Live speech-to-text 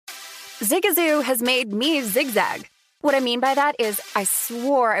Zigazoo has made me zigzag. What I mean by that is I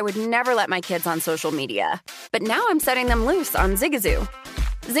swore I would never let my kids on social media, but now I'm setting them loose on Zigazoo.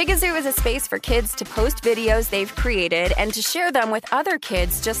 Zigazoo is a space for kids to post videos they've created and to share them with other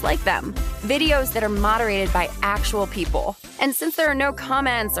kids just like them. Videos that are moderated by actual people. And since there are no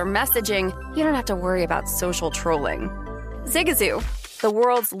comments or messaging, you don't have to worry about social trolling. Zigazoo, the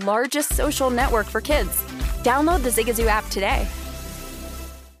world's largest social network for kids. Download the Zigazoo app today.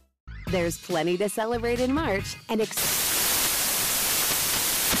 There's plenty to celebrate in March and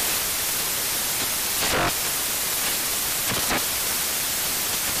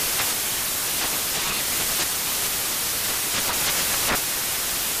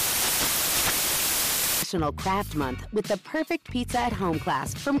National Craft Month with the perfect pizza at home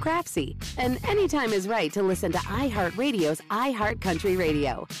class from Craftsy. And anytime is right to listen to iHeartRadio's iHeartCountry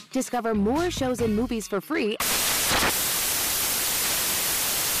Radio. Discover more shows and movies for free.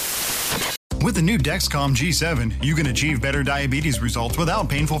 With the new Dexcom G7, you can achieve better diabetes results without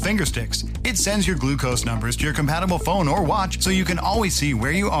painful finger sticks. It sends your glucose numbers to your compatible phone or watch so you can always see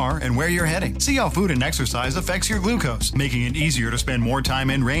where you are and where you're heading. See how food and exercise affects your glucose, making it easier to spend more time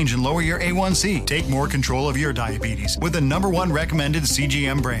in range and lower your A1C. Take more control of your diabetes with the #1 recommended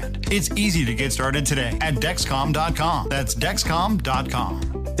CGM brand. It's easy to get started today at Dexcom.com. That's Dexcom.com.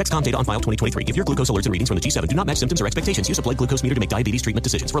 Dexcom data on file 2023. If your glucose alerts and readings from the G7 do not match symptoms or expectations, use a blood glucose meter to make diabetes treatment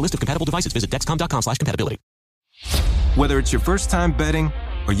decisions. For a list of compatible devices, visit Dexcom.com/compatibility. Whether it's your first time betting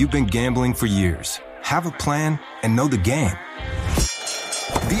or you've been gambling for years, have a plan and know the game.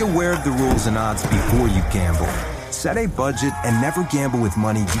 Be aware of the rules and odds before you gamble. Set a budget and never gamble with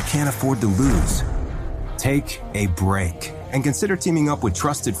money you can't afford to lose. Take a break and consider teaming up with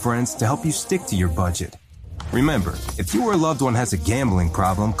trusted friends to help you stick to your budget. Remember, if you or a loved one has a gambling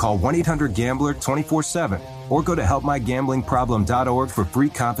problem, call 1-800-GAMBLER 24/7 or go to helpmygamblingproblem.org for free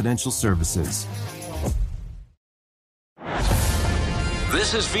confidential services.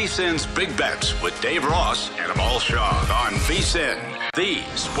 This is VSiN's Big Bets with Dave Ross and Amal Shaw on VSiN, the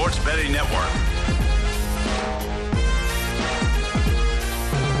sports betting network.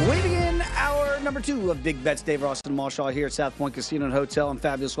 We begin our number 2 of Big Bets. Dave Ross and Amal Shaw here at South Point Casino and Hotel in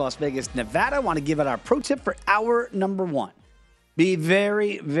fabulous Las Vegas, Nevada. I want to give out our pro tip for hour number 1. Be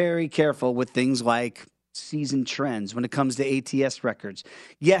very, very careful with things like season trends when it comes to ATS records.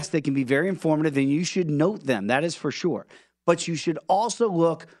 Yes, they can be very informative, and you should note them. That is for sure. But you should also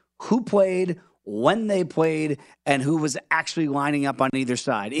look who played, when they played, and who was actually lining up on either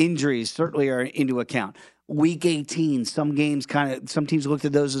side. Injuries certainly are into account. Week 18, some teams looked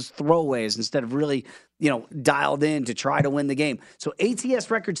at those as throwaways instead of really, dialed in to try to win the game. So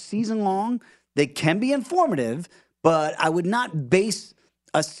ATS records season long, they can be informative, but I would not base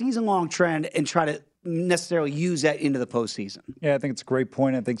a season long trend and try to necessarily use that into the postseason. Yeah, I think it's a great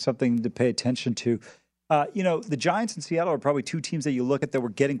point. I think something to pay attention to. The Giants and Seattle are probably 2 teams that you look at that were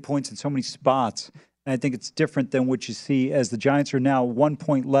getting points in so many spots. And I think it's different than what you see as the Giants are now 1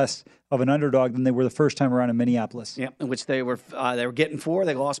 point less of an underdog than they were the first time around in Minneapolis. Yeah, in which they were getting 4,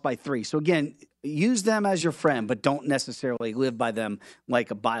 they lost by 3. So again, use them as your friend, but don't necessarily live by them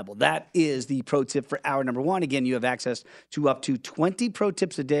like a Bible. That is the pro tip for hour number 1. Again, you have access to up to 20 pro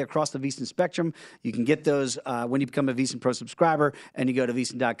tips a day across the VSiN spectrum. You can get those when you become a VSiN Pro subscriber, and you go to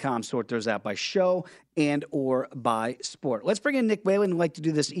VSiN.com, sort those out by show and or by sport. Let's bring in Nick Whalen. We like to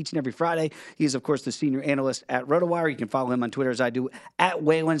do this each and every Friday. He is, of course, the senior analyst at RotoWire. You can follow him on Twitter as I do, at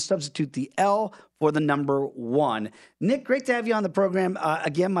Whalen. Substitute the L for the number 1. Nick, great to have you on the program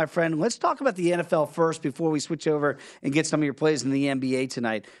again, my friend. Let's talk about the NFL first before we switch over and get some of your plays in the NBA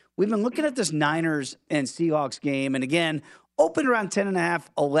tonight. We've been looking at this Niners and Seahawks game, and again, opened around 10.5,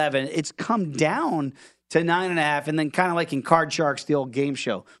 11. It's come down to 9.5, and then kind of like in Card Sharks, the old game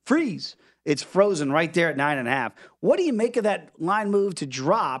show, freeze. It's frozen right there at 9.5. What do you make of that line move to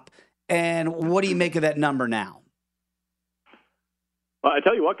drop, and what do you make of that number now? Well, I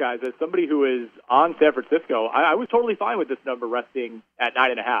tell you what, guys, as somebody who is on San Francisco, I was totally fine with this number resting at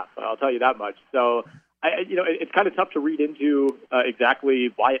 9.5. I'll tell you that much. So, it's kind of tough to read into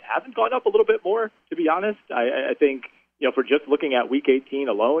exactly why it hasn't gone up a little bit more, to be honest. I think, for just looking at Week 18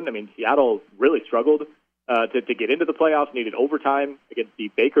 alone, Seattle really struggled to get into the playoffs, needed overtime against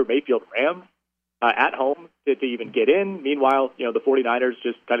the Baker Mayfield Rams at home to even get in. Meanwhile, the 49ers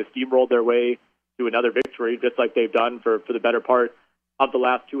just kind of steamrolled their way to another victory, just like they've done for the better part of the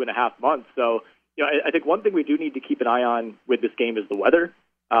last 2.5 months. So, I think one thing we do need to keep an eye on with this game is the weather.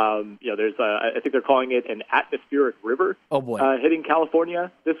 There's I think they're calling it an atmospheric river hitting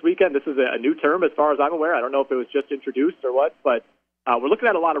California this weekend. This is a new term as far as I'm aware. I don't know if it was just introduced or what, but we're looking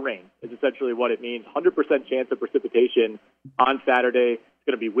at a lot of rain is essentially what it means. 100% chance of precipitation on Saturday. It's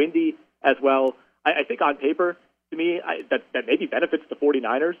going to be windy as well. I think on paper, to me, that maybe benefits the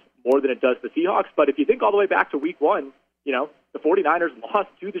 49ers more than it does the Seahawks. But if you think all the way back to week 1, the 49ers lost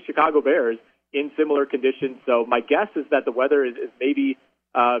to the Chicago Bears in similar conditions. So my guess is that the weather is maybe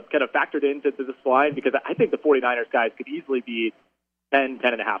kind of factored into this line, because I think the 49ers guys could easily be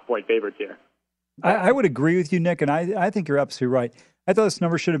 10.5 point favorites here. I would agree with you, Nick, and I think you're absolutely right. I thought this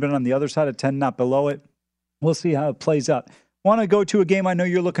number should have been on the other side of 10, not below it. We'll see how it plays out. Want to go to a game I know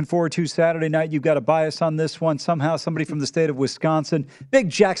you're looking forward to Saturday night. You've got a bias on this one. Somehow somebody from the state of Wisconsin, big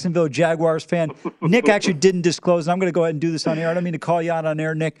Jacksonville Jaguars fan. Nick actually didn't disclose. I'm going to go ahead and do this on air. I don't mean to call you out on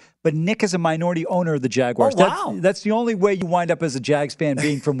air, Nick, but Nick is a minority owner of the Jaguars. Oh, wow. That's the only way you wind up as a Jags fan,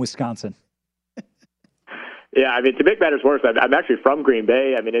 being from Wisconsin. Yeah, I mean, to make matters worse, I'm actually from Green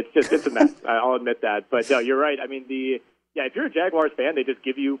Bay. I mean, it's a mess. I'll admit that. But no, you're right. I mean, if you're a Jaguars fan, they just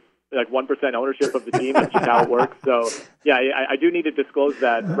give you like 1% ownership of the team. That's just how it works. So, yeah, I do need to disclose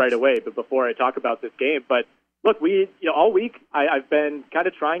that right away, but before I talk about this game. But look, all week I've been kind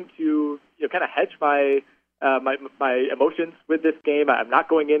of trying to kind of hedge my emotions with this game. I'm not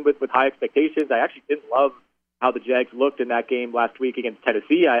going in with high expectations. I actually didn't love how the Jags looked in that game last week against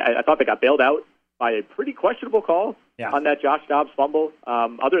Tennessee. I thought they got bailed out by a pretty questionable call on that Josh Dobbs fumble.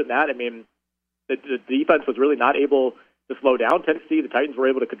 Other than that, I mean, the defense was really not able to slow down Tennessee. The Titans were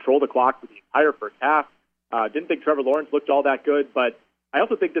able to control the clock for the entire first half. Didn't think Trevor Lawrence looked all that good, but I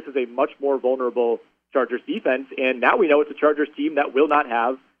also think this is a much more vulnerable Chargers defense, and now we know it's a Chargers team that will not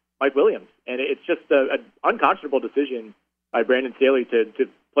have Mike Williams, and it's just an unconscionable decision by Brandon Staley to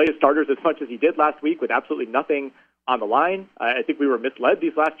play his starters as much as he did last week with absolutely nothing on the line. I think we were misled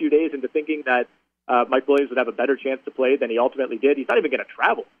these last few days into thinking that Mike Williams would have a better chance to play than he ultimately did. He's not even going to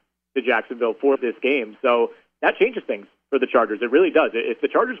travel to Jacksonville for this game, so that changes things for the Chargers. It really does. If the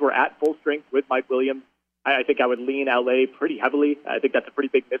Chargers were at full strength with Mike Williams, I think I would lean LA pretty heavily. I think that's a pretty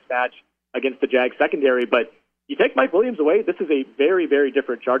big mismatch against the Jags secondary. But you take Mike Williams away, this is a very, very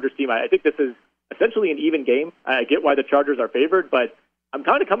different Chargers team. I think this is essentially an even game. I get why the Chargers are favored, but I'm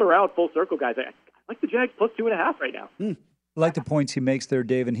kind of coming around full circle, guys. I like the Jags plus 2.5 right now. I like the points he makes there,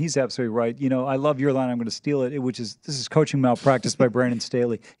 Dave, and he's absolutely right. I love your line. I'm going to steal it, which is this is coaching malpractice by Brandon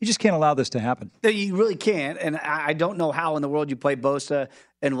Staley. You just can't allow this to happen. You really can't, and I don't know how in the world you play Bosa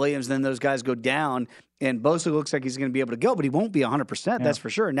and Williams, then those guys go down, and Bosa looks like he's going to be able to go, but he won't be 100%, that's for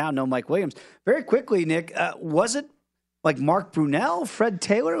sure. Now, no Mike Williams. Very quickly, Nick, was it like Mark Brunell, Fred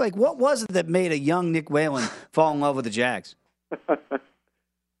Taylor? Like, what was it that made a young Nick Whalen fall in love with the Jags?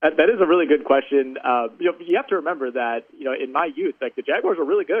 That is a really good question. You have to remember that, in my youth, like the Jaguars were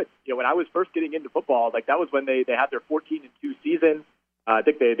really good. When I was first getting into football, like that was when they had their 14-2 season. I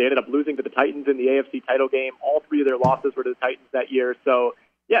think they ended up losing to the Titans in the AFC title game. All three of their losses were to the Titans that year. So,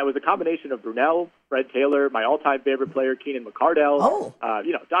 yeah, it was a combination of Brunell, Fred Taylor, my all-time favorite player, Keenan McCardell,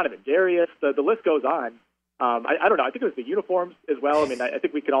 Donovan Darius. The list goes on. I don't know. I think it was the uniforms as well. I mean, I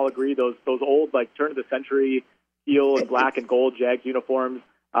think we can all agree those old, like, turn-of-the-century teal and black and gold Jags uniforms.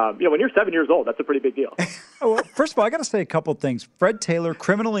 When you're 7 years old, that's a pretty big deal. Well, first of all, I got to say a couple things. Fred Taylor,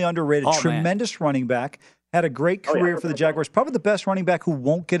 criminally underrated, tremendous running back, had a great career for the Jaguars. Probably the best running back who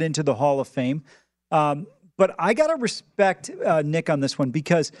won't get into the Hall of Fame. But I got to respect Nick on this one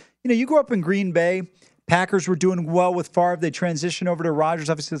because, you grew up in Green Bay. Packers were doing well with Favre. They transitioned over to Rodgers.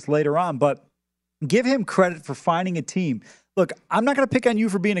 Obviously, it's later on. But give him credit for finding a team. Look, I'm not going to pick on you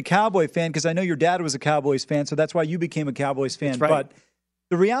for being a Cowboy fan because I know your dad was a Cowboys fan, so that's why you became a Cowboys fan. That's right. But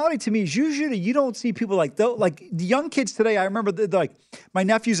the reality to me is usually you don't see people like the young kids today. I remember my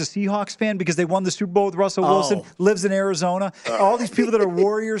nephew's a Seahawks fan because they won the Super Bowl with Russell Wilson, lives in Arizona. All these people that are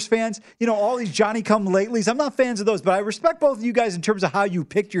Warriors fans, all these Johnny-come-latelys. I'm not fans of those, but I respect both of you guys in terms of how you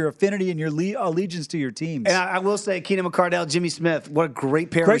picked your affinity and your allegiance to your teams. And I will say Keenan McCardell, Jimmy Smith, what a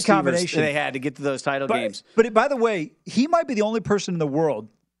great pair of receivers combination they had to get to those title games. But by the way, he might be the only person in the world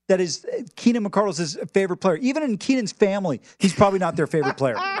that is Keenan McCardell's his favorite player. Even in Keenan's family, he's probably not their favorite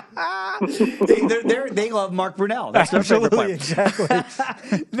player. They love Mark Brunell. That's their favorite player. Exactly.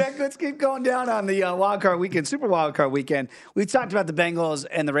 Nick, let's keep going down on the Wild Card Weekend, Super Wild Card Weekend. We talked about the Bengals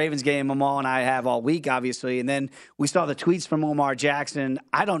and the Ravens game. Amal and I have all week, obviously. And then we saw the tweets from Lamar Jackson.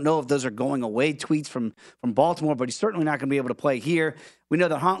 I don't know if those are going away tweets from Baltimore, but he's certainly not going to be able to play here. We know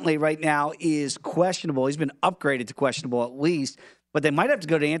that Huntley right now is questionable. He's been upgraded to questionable at least. But they might have to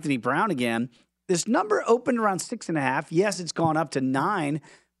go to Anthony Brown again. This number opened around 6.5. Yes, it's gone up to 9,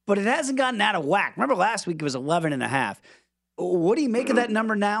 but it hasn't gotten out of whack. Remember last week it was 11.5. What do you make of that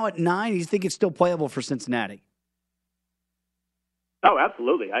number now at 9? Do you think it's still playable for Cincinnati? Oh,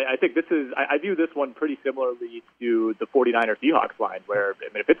 absolutely. I think this is – I view this one pretty similarly to the 49ers Seahawks line where,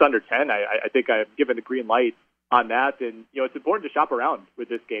 if it's under 10, I think I've given the green light on that. And, it's important to shop around with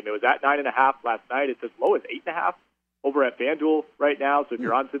this game. It was at 9.5 last night. It's as low as 8.5 over at FanDuel right now. So if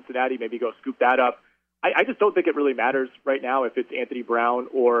you're on Cincinnati, maybe go scoop that up. I just don't think it really matters right now if it's Anthony Brown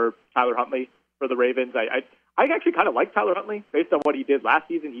or Tyler Huntley for the Ravens. I actually kind of like Tyler Huntley based on what he did last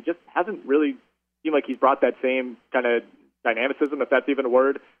season. He just hasn't really seemed like he's brought that same kind of dynamicism, if that's even a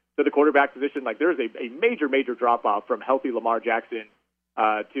word, to the quarterback position. Like there's a major drop-off from healthy Lamar Jackson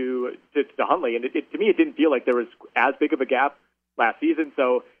to Huntley. And to me, it didn't feel like there was as big of a gap last season.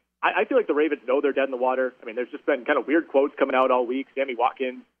 So I feel like the Ravens know they're dead in the water. I mean, there's just been kind of weird quotes coming out all week. Sammy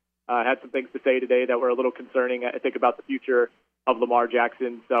Watkins had some things to say today that were a little concerning, I think, about the future of Lamar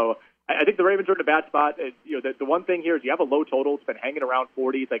Jackson. So I think the Ravens are in a bad spot. The one thing here is you have a low total. It's been hanging around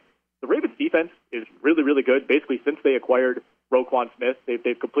 40. Like the Ravens defense is really, really good. Basically, since they acquired Roquan Smith,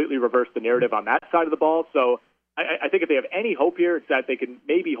 they've completely reversed the narrative on that side of the ball. So I think if they have any hope here, it's that they can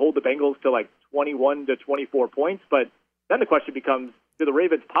maybe hold the Bengals to like 21 to 24 points. But then the question becomes, do the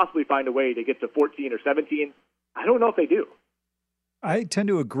Ravens possibly find a way to get to 14 or 17? I don't know if they do. I tend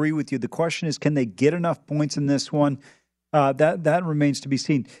to agree with you. The question is, can they get enough points in this one? That remains to be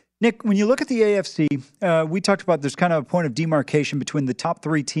seen. Nick, when you look at the AFC, we talked about there's kind of a point of demarcation between the top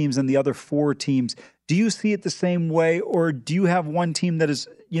 3 teams and the other 4 teams. Do you see it the same way, or do you have one team that is,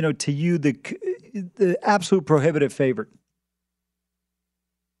 to you, the absolute prohibitive favorite?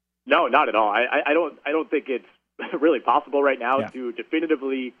 No, not at all. I don't think it's really possible right now to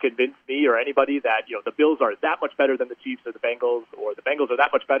definitively convince me or anybody that the Bills are that much better than the Chiefs or the Bengals, or the Bengals are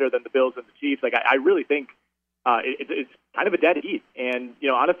that much better than the Bills and the Chiefs. Like I really think it's kind of a dead heat. And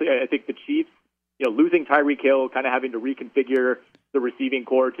honestly, I think the Chiefs, losing Tyreek Hill, kind of having to reconfigure the receiving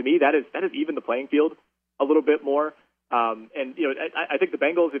core, to me that is even the playing field a little bit more. I think the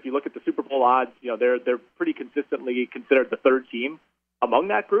Bengals, if you look at the Super Bowl odds, they're pretty consistently considered the 3rd team among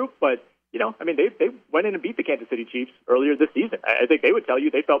that group, but. They went in and beat the Kansas City Chiefs earlier this season. I think they would tell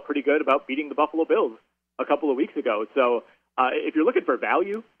you they felt pretty good about beating the Buffalo Bills a couple of weeks ago. So if you're looking for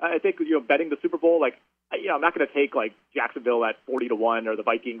value, I think betting the Super Bowl, I'm not going to take like Jacksonville at 40-1 or the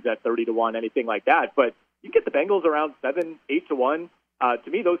Vikings at 30-1, anything like that. But you get the Bengals around 7-8-1.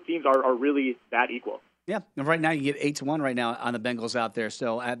 To me, those teams are really that equal. Yeah, and right now you get 8-1 right now on the Bengals out there.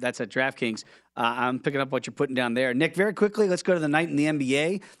 So that's at DraftKings. I'm picking up what you're putting down there. Nick, very quickly, let's go to the night in the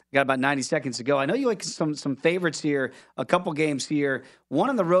NBA. Got about 90 seconds to go. I know you like some favorites here, a couple games here, one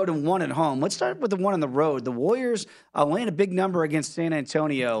on the road and one at home. Let's start with the one on the road. The Warriors laying a big number against San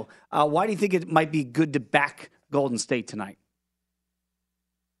Antonio. Why do you think it might be good to back Golden State tonight?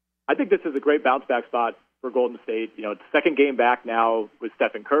 I think this is a great bounce-back spot for Golden State. It's the second game back now with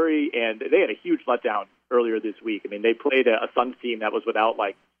Stephen Curry, and they had a huge letdown earlier this week. I mean, they played a Suns team that was without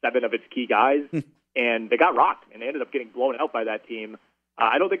like 7 of its key guys, and they got rocked, and they ended up getting blown out by that team.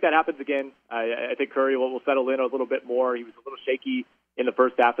 I don't think that happens again. I think Curry will settle in a little bit more. He was a little shaky in the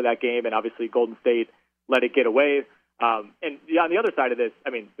first half of that game, and obviously Golden State let it get away. On the other side of this,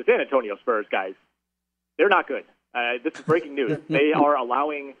 the San Antonio Spurs, guys, they're not good. This is breaking news. They are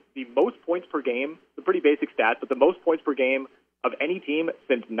allowing the most points per game. It's a pretty basic stat, but the most points per game of any team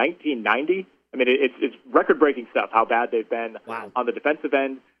since 1990. It's record-breaking stuff, how bad they've been on the defensive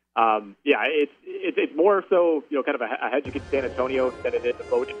end. It's more so, kind of a hedge against San Antonio than it is a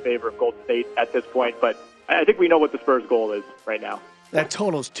vote in favor of Golden State at this point. But I think we know what the Spurs' goal is right now. That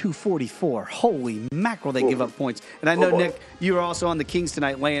total's 244. Holy mackerel, they give up points. And I know, Nick, you were also on the Kings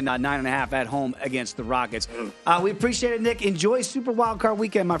tonight, laying 9.5 at home against the Rockets. We appreciate it, Nick. Enjoy Super Wildcard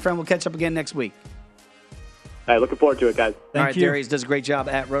Weekend, my friend. We'll catch up again next week. All right, looking forward to it, guys. Thank you. Darius does a great job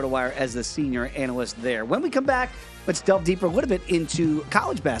at RotoWire as the senior analyst there. When we come back, let's delve deeper a little bit into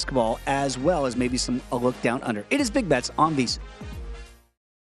college basketball as well as maybe a look down under. It is Big Bets on VSiN.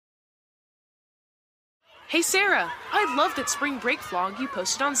 Hey, Sarah, I love that spring break vlog you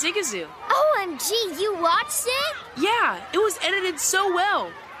posted on Zigazoo. OMG, you watched it? Yeah, it was edited so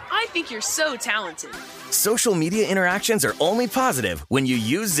well. I think you're so talented. Social media interactions are only positive when you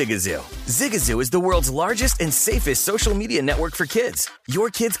use Zigazoo. Zigazoo is the world's largest and safest social media network for kids. Your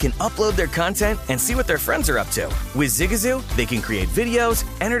kids can upload their content and see what their friends are up to. With Zigazoo, they can create videos,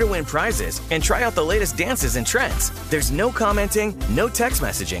 enter to win prizes, and try out the latest dances and trends. There's no commenting, no text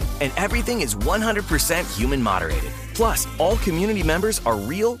messaging, and everything is 100% human moderated. Plus, all community members are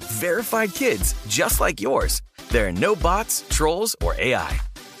real, verified kids just like yours. There are no bots, trolls, or AI.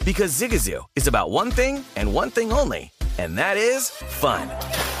 Because Zigazoo is about one thing and one thing only, and that is fun.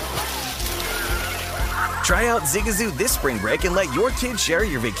 Try out Zigazoo this spring break and let your kids share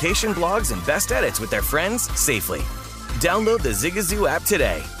your vacation blogs and best edits with their friends safely. Download the Zigazoo app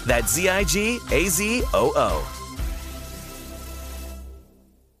today. That's Zigazoo.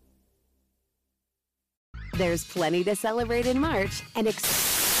 There's plenty to celebrate in March and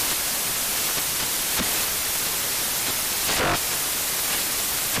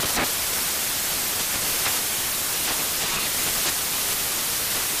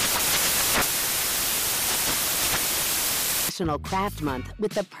Craft Month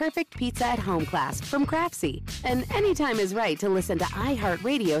with the perfect pizza at home class from Craftsy. And anytime is right to listen to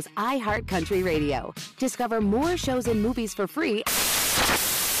iHeartRadio's iHeartCountry Radio. Discover more shows and movies for free.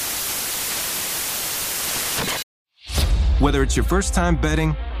 Whether it's your first time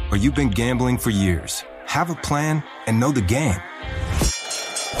betting or you've been gambling for years, have a plan and know the game.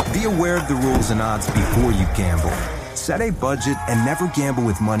 Be aware of the rules and odds before you gamble. Set a budget and never gamble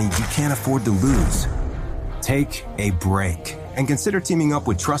with money you can't afford to lose. Take a break and consider teaming up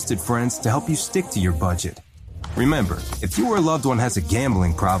with trusted friends to help you stick to your budget. Remember, if you or a loved one has a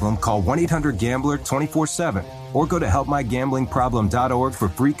gambling problem, call 1-800-GAMBLER 24/7 or go to helpmygamblingproblem.org for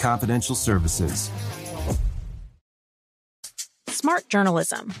free confidential services. Smart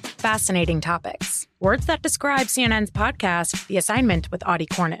journalism. Fascinating topics. Words that describe CNN's podcast, The Assignment with Audie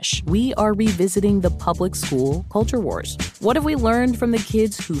Cornish. We are revisiting the public school culture wars. What have we learned from the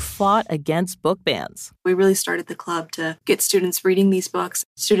kids who fought against book bans? We really started the club to get students reading these books.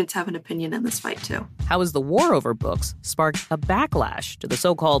 Students have an opinion in this fight, too. How has the war over books sparked a backlash to the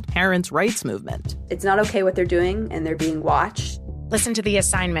so-called parents' rights movement? It's not okay what they're doing, and they're being watched. Listen to The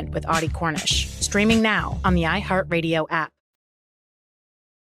Assignment with Audie Cornish. Streaming now on the iHeartRadio app.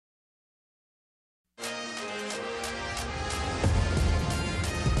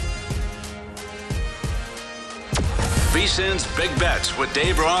 VSiN's Big Bets with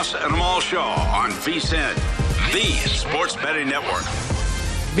Dave Ross and Amal Shaw on VSiN, the sports betting network.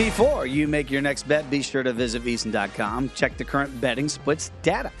 Before you make your next bet, be sure to visit VSiN.com. Check the current betting splits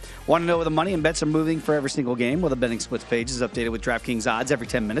data. Want to know where the money and bets are moving for every single game? Well, the betting splits page is updated with DraftKings odds every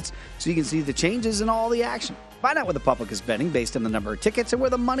 10 minutes, so you can see the changes in all the action. Find out where the public is betting based on the number of tickets and where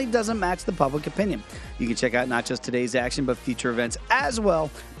the money doesn't match the public opinion. You can check out not just today's action, but future events as well.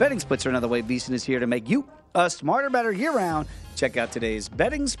 Betting splits are another way VSiN is here to make you a smarter, better year-round. Check out today's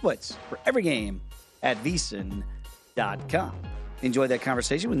betting splits for every game at VSiN.com. Enjoyed that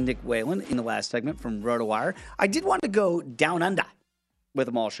conversation with Nick Whalen in the last segment from RotoWire. I did want to go down under with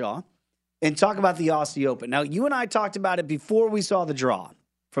Amal Shaw and talk about the Aussie Open. Now, you and I talked about it before we saw the draw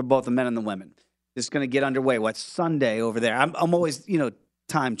for both the men and the women. This is going to get underway. What's Sunday over there? I'm always,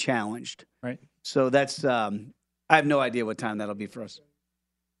 time challenged. Right. So that's, I have no idea what time that'll be for us.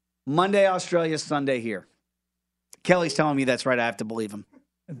 Monday, Australia, Sunday here. Kelly's telling me that's right. I have to believe him.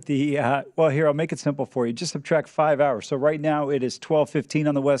 Well, here, I'll make it simple for you. Just subtract 5 hours. So right now it is 12:15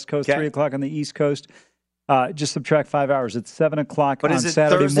 on the West Coast, 3 o'clock on the East Coast. Just subtract 5 hours. It's 7 o'clock on Saturday morning. But is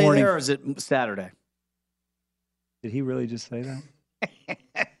it Thursday there or is it Saturday? Did he really just say that?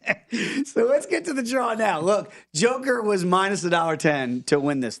 So let's get to the draw now. Look, Joker was minus $1.10 to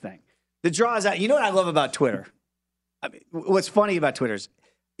win this thing. The draw is out. You know what I love about Twitter? I mean, what's funny about Twitter is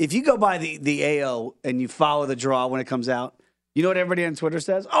if you go by the AO and you follow the draw when it comes out, you know what everybody on Twitter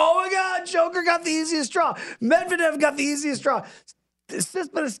says? Oh, my God, Joker got the easiest draw. Medvedev got the easiest draw.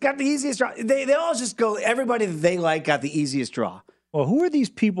 Tsitsipas got the easiest draw. They all just go, everybody that they like got the easiest draw. Well, who are these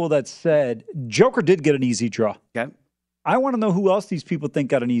people that said Joker did get an easy draw? Okay. I want to know who else these people think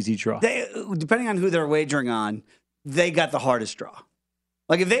got an easy draw. Depending on who they're wagering on, they got the hardest draw.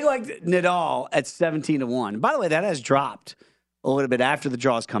 Like if they liked Nadal at 17-1, by the way, that has dropped a little bit after the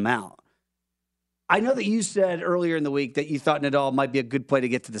draws come out. I know that you said earlier in the week that you thought Nadal might be a good play to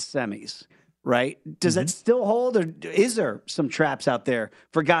get to the semis, right? Does that still hold, or is there some traps out there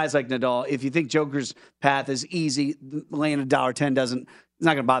for guys like Nadal? If you think Joker's path is easy, laying $1.10 it's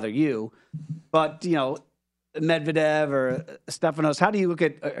not going to bother you. But, Medvedev or Stefanos, how do you look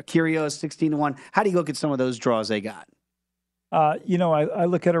at Kyrgios 16-1? How do you look at some of those draws they got? I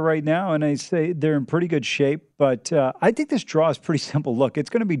look at it right now and I say they're in pretty good shape, but I think this draw is pretty simple. Look, it's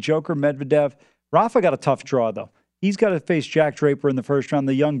going to be Joker, Medvedev. Rafa got a tough draw, though. He's got to face Jack Draper in the first round.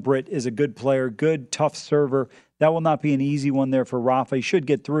 The young Brit is a good player, good, tough server. That will not be an easy one there for Rafa. He should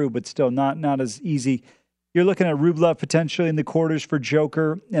get through, but still not as easy. You're looking at Rublev potentially in the quarters for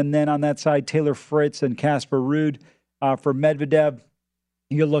Joker, and then on that side, Taylor Fritz and Casper Ruud. For Medvedev,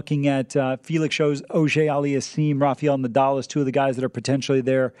 you're looking at Felix Auger-Aliassime, Rafael Nadal as two of the guys that are potentially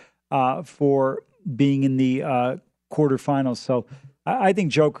there for being in the quarterfinals. So I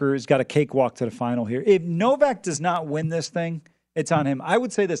think Joker has got a cakewalk to the final here. If Novak does not win this thing, it's on him. I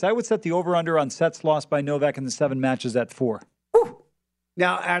would say this. I would set the over-under on sets lost by Novak in the 7 matches at 4.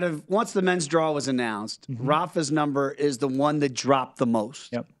 Now, once the men's draw was announced, Rafa's number is the one that dropped the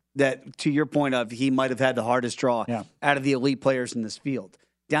most. Yep. That, to your point of, he might have had the hardest draw out of the elite players in this field.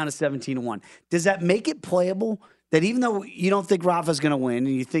 down to 17-1. Does that make it playable that even though you don't think Rafa's going to win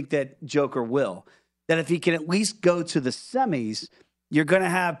and you think that Joker will, that if he can at least go to the semis, you're going to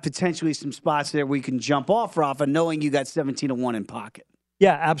have potentially some spots there where you can jump off Rafa knowing you got 17-1 in pocket?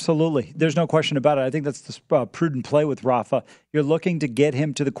 Yeah, absolutely. There's no question about it. I think that's the prudent play with Rafa. You're looking to get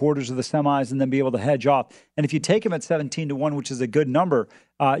him to the quarters of the semis and then be able to hedge off. And if you take him at 17-1, which is a good number,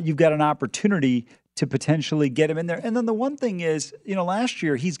 you've got an opportunity to potentially get him in there. And then the one thing is, last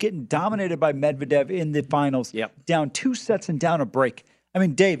year he's getting dominated by Medvedev in the finals, down 2 sets and down a break. I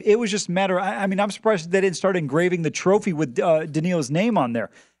mean, Dave, it was just a matter. I'm surprised they didn't start engraving the trophy with Daniil's name on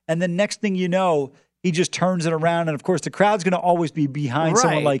there. And then next thing you know, he just turns it around, and of course, the crowd's going to always be behind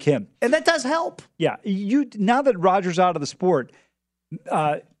someone like him, and that does help. Yeah, now that Roger's out of the sport,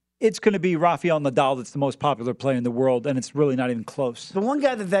 it's going to be Rafael Nadal that's the most popular player in the world, and it's really not even close. The one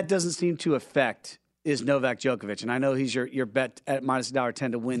guy that doesn't seem to affect is Novak Djokovic, and I know he's your bet at minus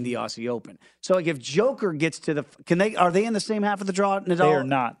 $1.10 to win the Aussie Open. So, like, if Joker gets to are they in the same half of the draw? Nadal? They are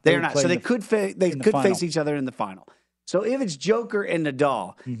not. They are not. So they could face each other in the final. So if it's Joker and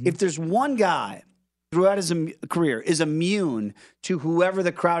Nadal, if there's one guy throughout his career is immune to whoever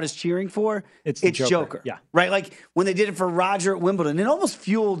the crowd is cheering for, it's Joker. Yeah. Right? Like when they did it for Roger at Wimbledon, it almost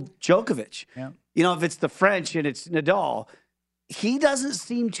fueled Djokovic. Yeah. If it's the French and it's Nadal, he doesn't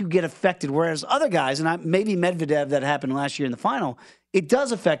seem to get affected, whereas other guys, and maybe Medvedev that happened last year in the final, it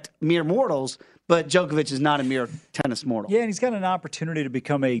does affect mere mortals, but Djokovic is not a mere tennis mortal. Yeah, and he's got an opportunity to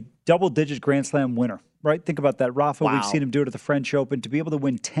become a double-digit Grand Slam winner. Right? Think about that. Rafa, we've seen him do it at the French Open. To be able to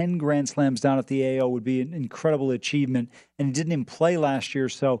win 10 Grand Slams down at the AO would be an incredible achievement. And he didn't even play last year.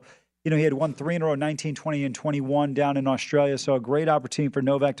 So, he had won 3 in a row, 19, 20, and 21 down in Australia. So a great opportunity for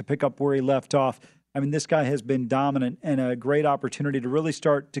Novak to pick up where he left off. I mean, this guy has been dominant and a great opportunity to really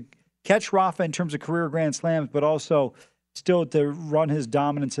start to catch Rafa in terms of career Grand Slams, but also still to run his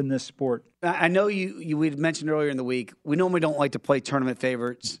dominance in this sport. I know we mentioned earlier in the week, we normally don't like to play tournament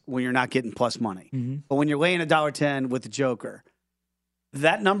favorites when you're not getting plus money. But when you're laying $1.10 with the Joker,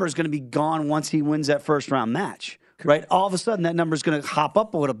 that number is going to be gone once he wins that first round match, right? All of a sudden, that number is going to hop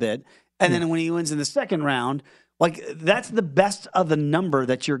up a little bit. And then when he wins in the second round, that's the best of the number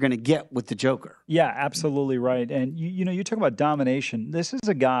that you're going to get with the Joker. Yeah, absolutely right. And, you talk about domination. This is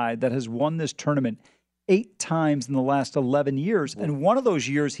a guy that has won this tournament 8 times in the last 11 years. And one of those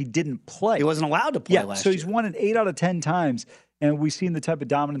years he didn't play. He wasn't allowed to play last year. So he's won it 8 out of 10 times. And we've seen the type of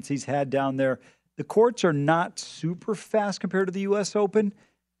dominance he's had down there. The courts are not super fast compared to the U.S. Open.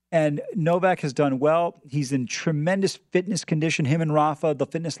 And Novak has done well. He's in tremendous fitness condition. Him and Rafa, the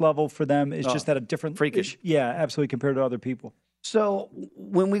fitness level for them is just at a different... Freakish. Yeah, absolutely, compared to other people. So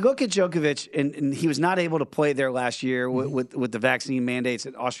when we look at Djokovic, and he was not able to play there last year with the vaccine mandates,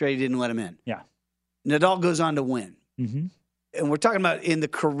 and Australia didn't let him in. Yeah. Nadal goes on to win. And we're talking about in the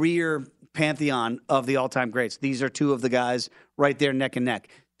career pantheon of the all-time greats. These are two of the guys right there neck and neck.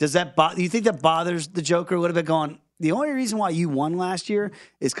 Does that do you think that bothers the Joker a little bit going, the only reason why you won last year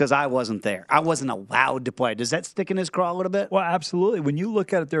is because I wasn't there. I wasn't allowed to play. Does that stick in his craw a little bit? Well, absolutely. When you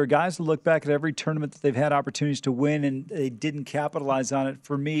look at it, there are guys that look back at every tournament that they've had opportunities to win and they didn't capitalize on it.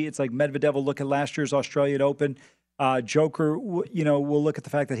 For me, it's like Medvedev will look at last year's Australian Open. Joker, will look at the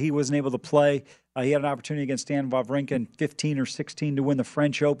fact that he wasn't able to play. He had an opportunity against Stan Wawrinka in 15 or 16 to win the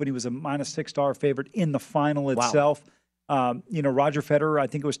French Open. He was a minus $6 favorite in the final itself. Roger Federer, I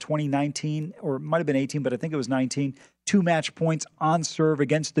think it was 2019, or it might have been 18, but I think it was 19. 2 match points on serve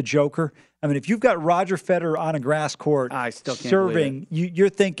against the Joker. I mean, if you've got Roger Federer on a grass court I still can't serving, you're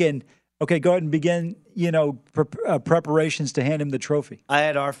thinking, okay, go ahead and begin, preparations to hand him the trophy. I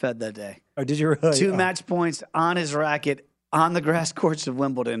had R-Fed that day. Oh, did you really? 2 match points on his racket on the grass courts of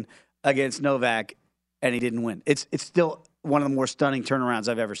Wimbledon against Novak, and he didn't win. It's still one of the more stunning turnarounds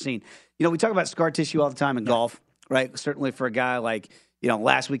I've ever seen. We talk about scar tissue all the time in golf, right? Certainly for a guy like,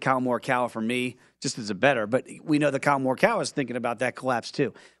 last week, Kyle Morikawa for me, just as a bettor, but we know that Kyle Morikawa is thinking about that collapse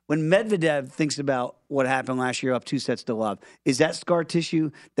too. When Medvedev thinks about what happened last year up 2 sets to love, is that scar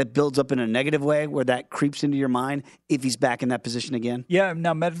tissue that builds up in a negative way where that creeps into your mind if he's back in that position again? Yeah,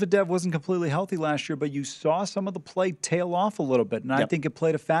 now Medvedev wasn't completely healthy last year, but you saw some of the play tail off a little bit, and I think it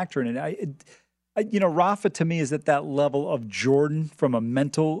played a factor in it. Rafa to me is at that level of Jordan from a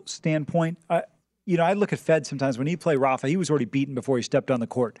mental standpoint. I look at Fed sometimes. When he played Rafa, he was already beaten before he stepped on the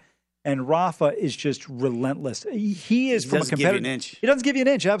court. And Rafa is just relentless. He is from a competitor. He doesn't give you an inch. He doesn't give you an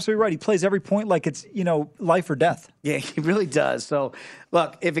inch. Absolutely right. He plays every point like it's, life or death. Yeah, he really does. So,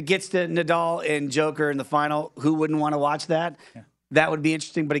 look, if it gets to Nadal and Joker in the final, who wouldn't want to watch that? Yeah. That would be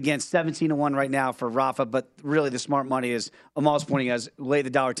interesting. But again, 17-1 right now for Rafa. But really the smart money is, Amal's pointing as lay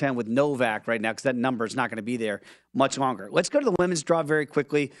the $1.10 with Novak right now because that number is not going to be there much longer. Let's go to the women's draw very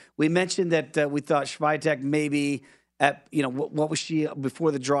quickly. We mentioned that we thought Swiatek maybe at, what was she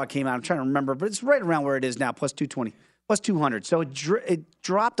before the draw came out? I'm trying to remember, but it's right around where it is now, plus 220, plus 200. So it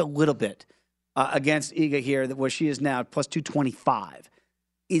dropped a little bit against Iga here, where she is now plus 225.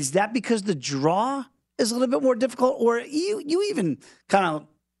 Is that because the draw is a little bit more difficult, or you even kind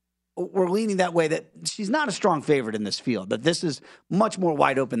of were leaning that way that she's not a strong favorite in this field, that this is much more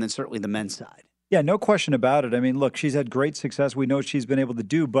wide open than certainly the men's side? Yeah, no question about it. I mean, look, she's had great success. We know what she's been able to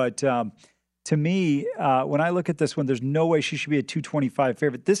do, but to me, when I look at this one, there's no way she should be a 225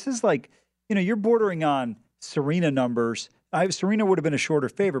 favorite. This is like, you're bordering on Serena numbers. Serena would have been a shorter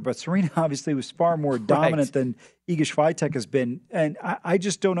favorite, but Serena obviously was far more dominant than Iga Swiatek has been. And I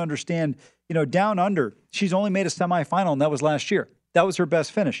just don't understand, down under, she's only made a semifinal, and that was last year. That was her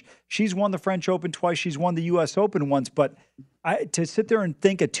best finish. She's won the French Open twice. She's won the U.S. Open once. But to sit there and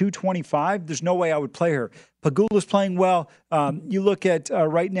think at 225, there's no way I would play her. Pegula's playing well. You look at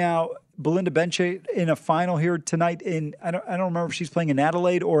right now, Belinda Bencic in a final here tonight. I don't remember if she's playing in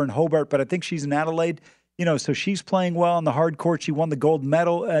Adelaide or in Hobart, but I think she's in Adelaide. So she's playing well on the hard court. She won the gold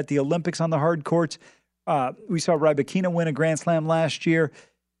medal at the Olympics on the hard courts. We saw Rybakina win a Grand Slam last year.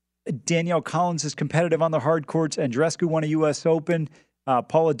 Danielle Collins is competitive on the hard courts. Andreescu won a U.S. Open.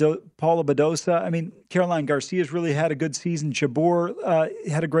 Paula Badosa. I mean, Caroline Garcia's really had a good season. Jabeur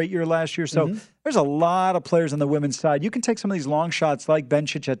had a great year last year. So there's a lot of players on the women's side. You can take some of these long shots like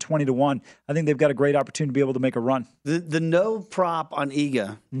Bencic at 20-1. I think they've got a great opportunity to be able to make a run. The no prop on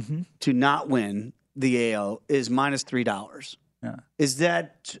Iga to not win the AO is minus $3. Yeah. Is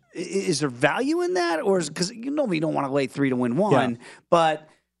there value in that, or is because you don't want to lay 3 to win one, but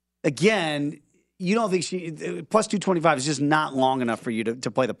again, you don't think plus 225 is just not long enough for you to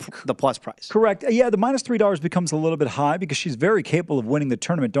play the plus price? Correct. Yeah, the minus $3 becomes a little bit high because she's very capable of winning the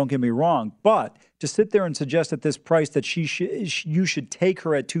tournament. Don't get me wrong, but to sit there and suggest at this price that you should take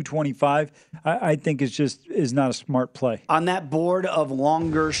her at 225, I think is not a smart play. On that board of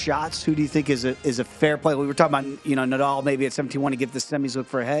longer shots, who do you think is a fair play? We were talking about Nadal maybe at 17-1 to get the semis look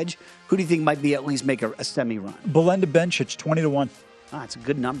for a hedge. Who do you think might be at least make a semi run? Belinda Bencic 20-1. It's a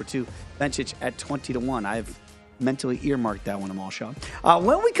good number, too. Bencic at 20-1. I've mentally earmarked that one, Amal Shaw.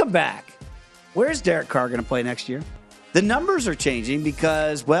 When we come back, where's Derek Carr going to play next year? The numbers are changing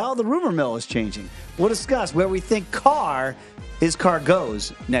because, the rumor mill is changing. We'll discuss where we think his car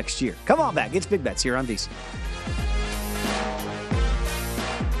goes next year. Come on back. It's Big Bets here on VSiN.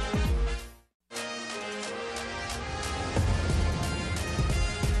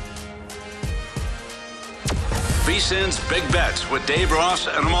 VSiN's Big Bets with Dave Ross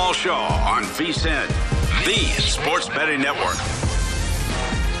and Amal Shaw on VSiN, the sports betting network.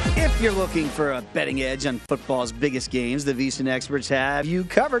 If you're looking for a betting edge on football's biggest games, the VSiN experts have you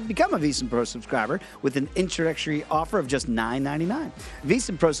covered. Become a VSiN Pro subscriber with an introductory offer of just $9.99.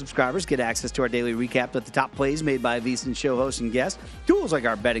 VSiN Pro subscribers get access to our daily recap of the top plays made by VSiN show hosts and guests. Tools like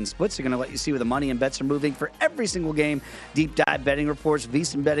our betting splits are going to let you see where the money and bets are moving for every single game. Deep dive betting reports,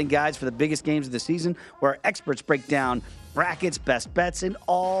 VSiN betting guides for the biggest games of the season, where our experts break down brackets, best bets, and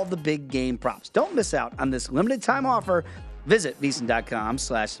all the big game props. Don't miss out on this limited time offer. Visit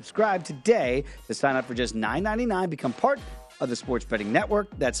VSiN.com/subscribe today to sign up for just $9.99. Become part of the Sports Betting Network.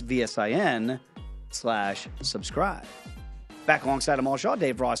 That's VSIN/subscribe. Back alongside Amal Shaw,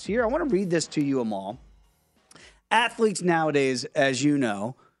 Dave Ross here. I want to read this to you, Amal. Athletes nowadays, as you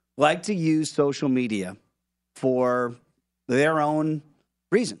know, like to use social media for their own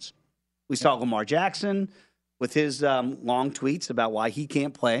reasons. We saw Lamar Jackson with his long tweets about why he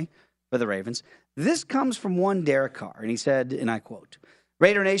can't play for the Ravens. This comes from one Derek Carr, and he said, and I quote,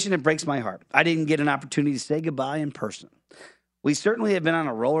 "Raider Nation, it breaks my heart. I didn't get an opportunity to say goodbye in person. We certainly have been on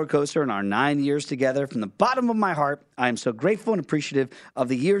a roller coaster in our 9 years together. From the bottom of my heart, I am so grateful and appreciative of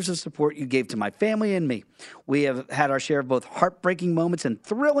the years of support you gave to my family and me. We have had our share of both heartbreaking moments and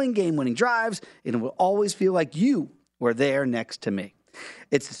thrilling game-winning drives, and it will always feel like you were there next to me.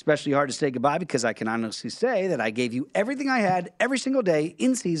 It's especially hard to say goodbye because I can honestly say that I gave you everything I had every single day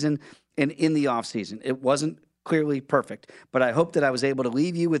in season and in the off season. It wasn't clearly perfect, but I hope that I was able to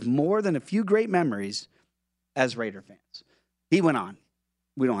leave you with more than a few great memories as Raider fans." He went on.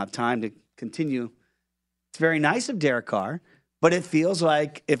 We don't have time to continue. It's very nice of Derek Carr, but it feels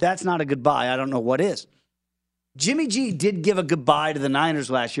like if that's not a goodbye, I don't know what is. Jimmy G did give a goodbye to the Niners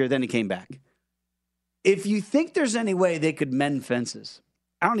last year, then he came back. If you think there's any way they could mend fences,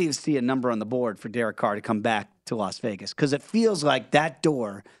 I don't even see a number on the board for Derek Carr to come back to Las Vegas because it feels like that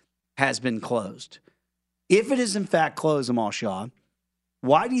door has been closed. If it is in fact closed, Amal Shaw,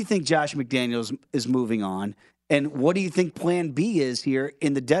 Why do you think Josh McDaniels is moving on? And what do you think plan B is here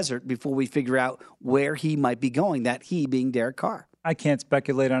in the desert before we figure out where he might be going, that he being Derek Carr? I can't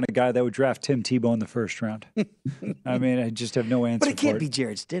speculate on a guy that would draft Tim Tebow in the first round. I mean, I just have no answer for it. But it can't be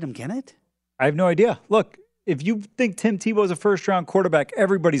Jarrett Stidham, can it? I have no idea. Look, if you think Tim Tebow is a first-round quarterback,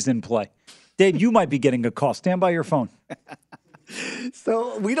 everybody's in play. Dave, you might be getting a call. Stand by your phone.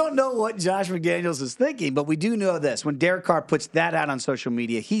 So we don't know what Josh McDaniels is thinking, but we do know this. When Derek Carr puts that out on social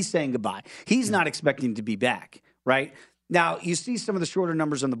media, he's saying goodbye. He's not expecting to be back, right? Now, you see some of the shorter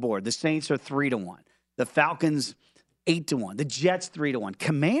numbers on the board. The Saints are 3-1. The Falcons, 8-1. The Jets, 3-1.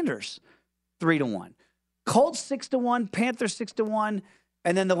 Commanders, 3-1. Colts, 6-1. Panthers, 6-1.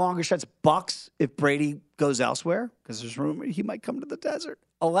 And then the longer shots, Bucks, if Brady goes elsewhere, because there's rumor he might come to the desert,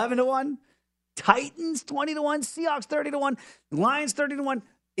 11-1. Titans 20-1, Seahawks 30-1, Lions 30-1.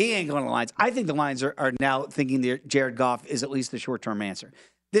 He ain't going to the Lions. I think the Lions are now thinking that Jared Goff is at least the short-term answer.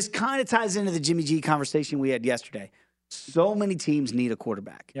 This kind of ties into the Jimmy G conversation we had yesterday. So many teams need a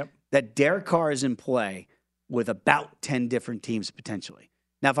quarterback that Derek Carr is in play with about 10 different teams potentially.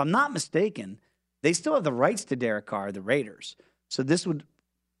 Now, if I'm not mistaken, they still have the rights to Derek Carr, the Raiders. So this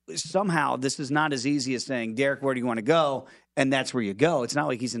is not as easy as saying, Derek, where do you want to go? And that's where you go. It's not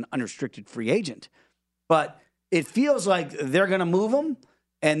like he's an unrestricted free agent. But it feels like they're going to move him,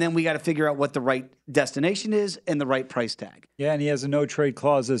 and then we got to figure out what the right destination is and the right price tag. Yeah, and he has a no-trade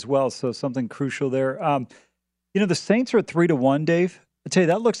clause as well, so something crucial there. The Saints are at 3-1, Dave. I tell you,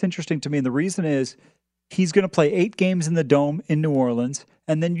 that looks interesting to me, and the reason is he's going to play 8 games in the Dome in New Orleans,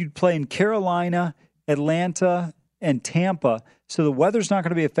 and then you'd play in Carolina, Atlanta, and Tampa. So the weather's not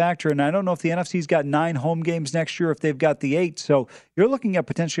going to be a factor. And I don't know if the NFC's got 9 home games next year, if they've got the 8. So you're looking at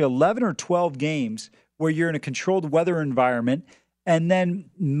potentially 11 or 12 games where you're in a controlled weather environment. And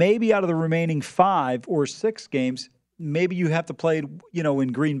then maybe out of the remaining 5 or 6 games, maybe you have to play,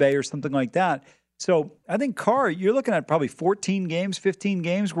 in Green Bay or something like that. So I think Carr, you're looking at probably 14 games, 15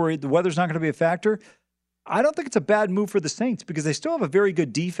 games where the weather's not going to be a factor. I don't think it's a bad move for the Saints because they still have a very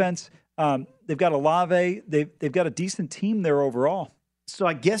good defense. They've got Olave. They've got a decent team there overall. So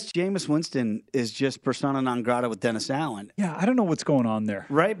I guess Jameis Winston is just persona non grata with Dennis Allen. Yeah, I don't know what's going on there.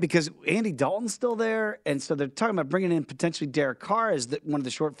 Right, because Andy Dalton's still there, and so they're talking about bringing in potentially Derek Carr as one of the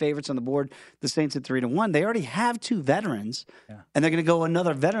short favorites on the board. The Saints at 3-1. They already have 2 veterans, and they're going to go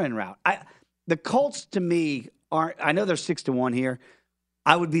another veteran route. The Colts, to me, I know they're 6-1 here.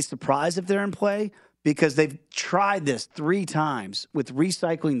 I would be surprised if they're in play, because they've tried this 3 times with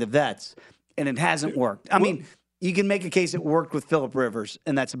recycling the vets, and it hasn't worked. I mean, you can make a case it worked with Phillip Rivers,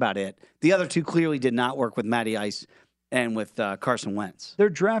 and that's about it. The other 2 clearly did not work with Matty Ice and with Carson Wentz. They're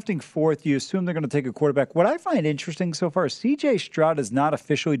drafting 4th. You assume they're going to take a quarterback. What I find interesting so far is C.J. Stroud is not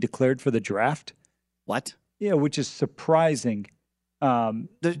officially declared for the draft. What? Yeah, which is surprising.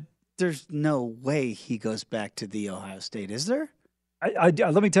 There's no way he goes back to the Ohio State, is there?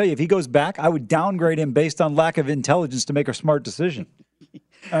 Let me tell you, if he goes back, I would downgrade him based on lack of intelligence to make a smart decision.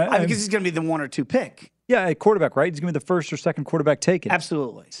 Because he's going to be the 1 or 2 pick. Yeah, a quarterback, right? He's going to be the 1st or 2nd quarterback taken.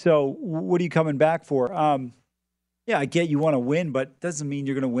 Absolutely. So what are you coming back for? Yeah, I get you want to win, but doesn't mean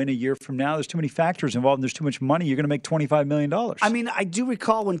you're going to win a year from now. There's too many factors involved, and there's too much money. You're going to make $25 million. I mean, I do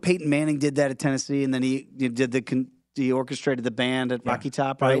recall when Peyton Manning did that at Tennessee, and then he did he orchestrated the band at Rocky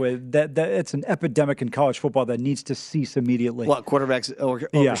Top, right? By the way, it's an epidemic in college football that needs to cease immediately. What, quarterbacks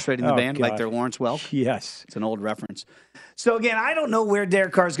orchestrating the band like they're Lawrence Welk? Yes. It's an old reference. So, again, I don't know where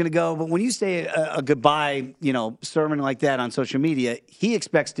Derek Carr is going to go, but when you say a goodbye, sermon like that on social media, he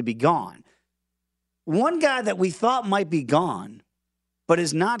expects to be gone. One guy that we thought might be gone, but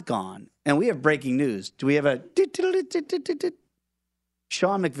is not gone, and we have breaking news. Do we have a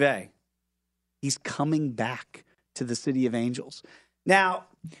Sean McVay? He's coming back to the City of Angels. Now,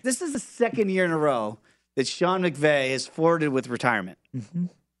 this is the 2nd year in a row that Sean McVay is flirted with retirement. Mm-hmm.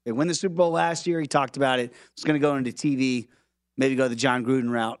 They won the Super Bowl last year. He talked about it. It's going to go into TV, maybe go the John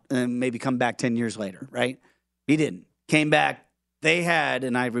Gruden route, and maybe come back 10 years later, right? He didn't. Came back. They had,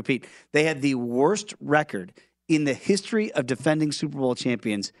 and I repeat, they had the worst record in the history of defending Super Bowl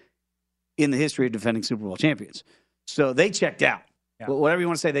champions So they checked out. Yeah. Whatever you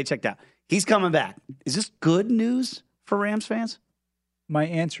want to say, they checked out. He's coming back. Is this good news for Rams fans? My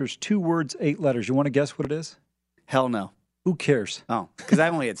answer is 2 words, 8 letters. You want to guess what it is? Hell no. Who cares? Oh, because I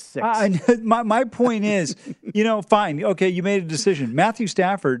only had 6. My point is, fine. Okay, you made a decision. Matthew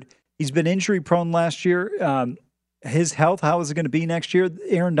Stafford, he's been injury prone last year. His health, how is it going to be next year?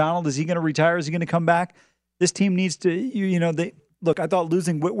 Aaron Donald, is he going to retire? Is he going to come back? This team needs to, look, I thought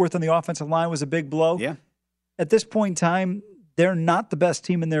losing Whitworth on the offensive line was a big blow. Yeah. At this point in time, they're not the best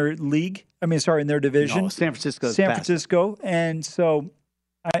team in their league. In their division. No, San Francisco. And so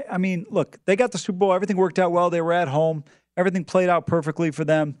I mean, look, they got the Super Bowl. Everything worked out well. They were at home. Everything played out perfectly for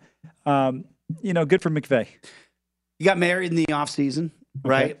them. Good for McVay. You got married in the offseason,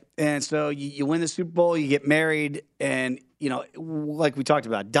 right? Okay. And so you win the Super Bowl, you get married, and, like we talked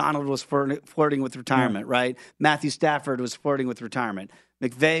about, Donald was flirting with retirement, right? Matthew Stafford was flirting with retirement.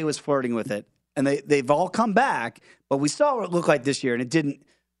 McVay was flirting with it. And they've all come back, but we saw what it looked like this year, and it didn't.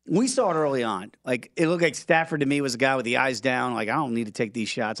 We saw it early on. Like, it looked like Stafford to me was a guy with the eyes down. Like, I don't need to take these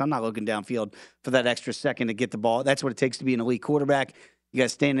shots. I'm not looking downfield for that extra second to get the ball. That's what it takes to be an elite quarterback. You got to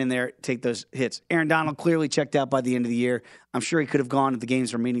stand in there, take those hits. Aaron Donald clearly checked out by the end of the year. I'm sure he could have gone if the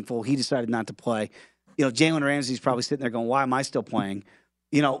games were meaningful. He decided not to play. Jalen Ramsey's probably sitting there going, why am I still playing?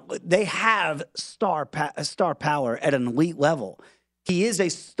 They have star power at an elite level. He is a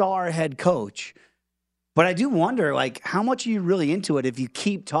star head coach. But I do wonder, how much are you really into it if you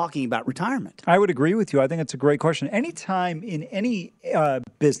keep talking about retirement? I would agree with you. I think it's a great question. Anytime in any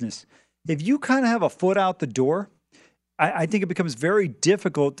business, if you kind of have a foot out the door, I think it becomes very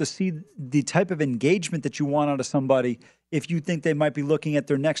difficult to see the type of engagement that you want out of somebody if you think they might be looking at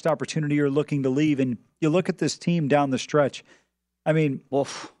their next opportunity or looking to leave. And you look at this team down the stretch. I mean,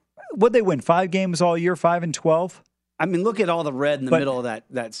 what'd they win? 5 games all year, 5-12? I mean, look at all the red in the middle of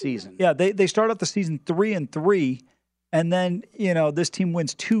that season. Yeah, they start out the season 3-3, and then, this team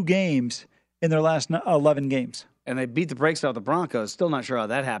wins 2 games in their last 11 games. And they beat the brakes out of the Broncos. Still not sure how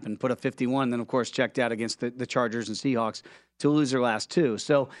that happened. Put up 51, then, of course, checked out against the Chargers and Seahawks to lose their last 2.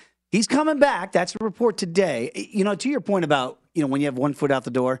 So he's coming back. That's the report today. To your point about, when you have one foot out the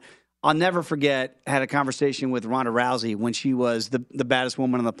door, I'll never forget, I had a conversation with Ronda Rousey when she was the baddest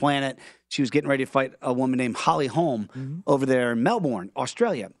woman on the planet. She was getting ready to fight a woman named Holly Holm over there in Melbourne,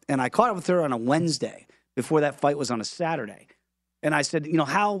 Australia. And I caught up with her on a Wednesday before that fight was on a Saturday. And I said,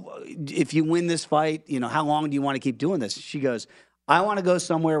 if you win this fight, how long do you want to keep doing this? She goes, I want to go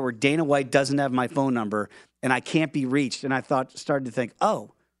somewhere where Dana White doesn't have my phone number and I can't be reached. And I started to think,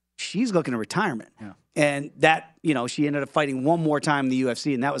 oh, she's looking at retirement. Yeah. And that, she ended up fighting one more time in the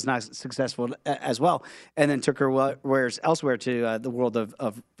UFC, and that was not successful as well. And then took her elsewhere to the world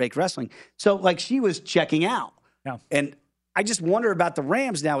of fake wrestling. So, she was checking out. Yeah. And I just wonder about the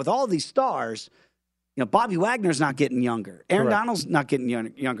Rams now with all these stars. Bobby Wagner's not getting younger. Aaron Donald's not getting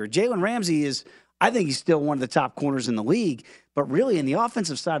younger. Jalen Ramsey I think he's still one of the top corners in the league. But really, in the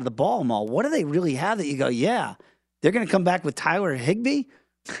offensive side of the ball, Mal, what do they really have that you go, yeah, they're going to come back with Tyler Higbee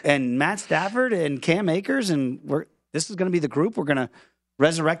and Matt Stafford and Cam Akers, and this is going to be the group. We're going to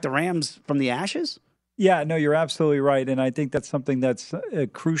resurrect the Rams from the ashes? Yeah, no, you're absolutely right. And I think that's something that's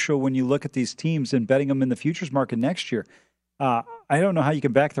crucial when you look at these teams and betting them in the futures market next year. I don't know how you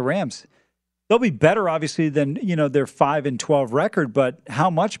can back the Rams. They'll be better, obviously, than their 5-12 record, but how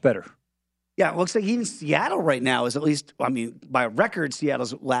much better? Yeah, it looks like even Seattle right now is at least, by record,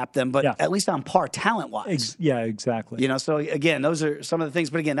 Seattle's lapped them, but at least on par talent-wise. Yeah, exactly. So again, those are some of the things.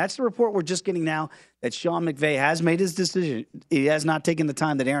 But again, that's the report we're just getting now that Sean McVay has made his decision. He has not taken the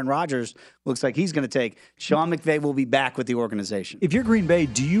time that Aaron Rodgers looks like he's going to take. Sean McVay will be back with the organization. If you're Green Bay,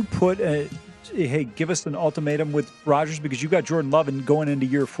 do you put hey, give us an ultimatum with Rodgers because you got Jordan Love going into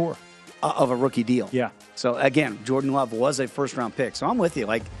year 4? Of a rookie deal. Yeah. So again, Jordan Love was a first-round pick. So I'm with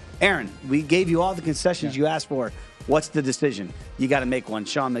you. Aaron, we gave you all the concessions you asked for. What's the decision? You got to make one.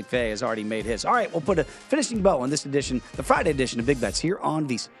 Sean McVay has already made his. All right, we'll put a finishing bow on this edition, the Friday edition of Big Bets here on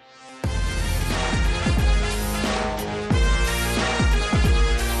VSiN.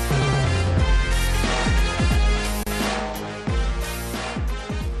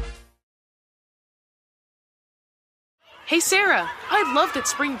 Hey Sarah, I love that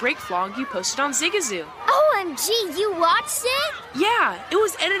spring break vlog you posted on Zigazoo. OMG, you watched it? Yeah, it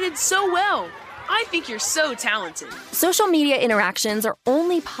was edited so well. I think you're so talented. Social media interactions are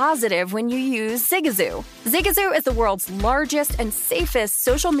only positive when you use Zigazoo. Zigazoo is the world's largest and safest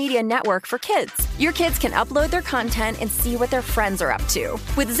social media network for kids. Your kids can upload their content and see what their friends are up to.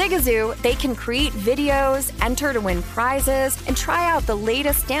 With Zigazoo, they can create videos, enter to win prizes, and try out the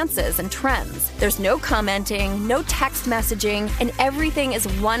latest dances and trends. There's no commenting, no text messaging, and everything is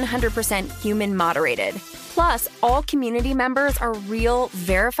 100% human moderated. Plus, all community members are real,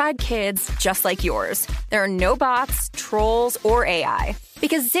 verified kids just like yours. There are no bots, trolls, or AI.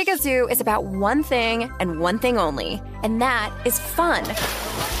 Because Zigazoo is about one thing and one thing only, and that is fun.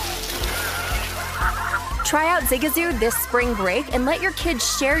 Try out Zigazoo this spring break and let your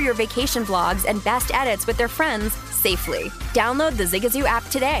kids share your vacation vlogs and best edits with their friends safely. Download the Zigazoo app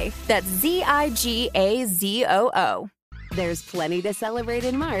today. That's Zigazoo. There's plenty to celebrate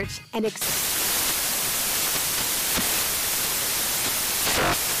in March and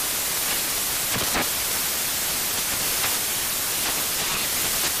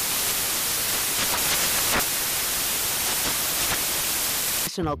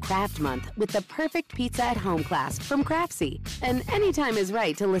National Craft Month with the perfect pizza at home class from Craftsy. And anytime is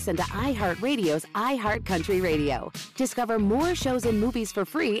right to listen to iHeartRadio's iHeartCountry Radio. Discover more shows and movies for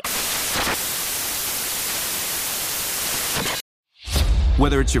free.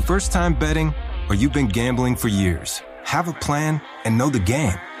 Whether it's your first time betting or you've been gambling for years, have a plan and know the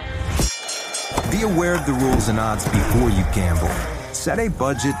game. Be aware of the rules and odds before you gamble. Set a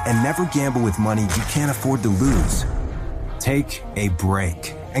budget and never gamble with money you can't afford to lose. Take a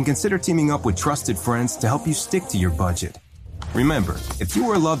break and consider teaming up with trusted friends to help you stick to your budget. Remember, if you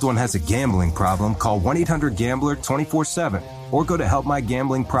or a loved one has a gambling problem, call 1-800-GAMBLER 24/7 or go to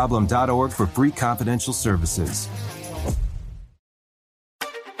helpmygamblingproblem.org for free confidential services.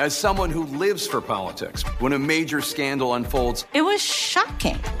 As someone who lives for politics, when a major scandal unfolds, it was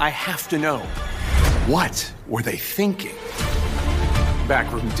shocking. I have to know, what were they thinking?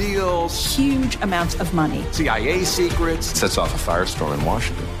 Backroom deals, huge amounts of money, CIA secrets, sets off a firestorm in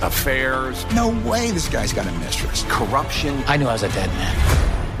Washington, affairs. No way this guy's got a mistress. Corruption. I knew I was a dead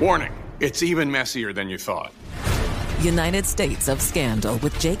man. Warning, it's even messier than you thought. United States of Scandal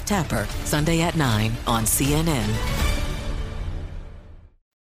with Jake Tapper, Sunday at 9 on CNN.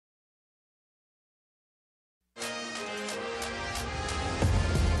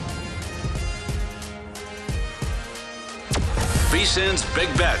 VSiN's Big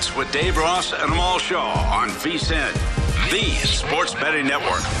Bets with Dave Ross and Amal Shaw on VSiN, the sports betting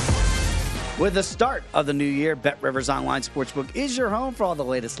network. With the start of the new year, BetRivers Online Sportsbook is your home for all the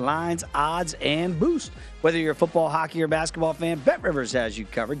latest lines, odds, and boosts. Whether you're a football, hockey, or basketball fan, BetRivers has you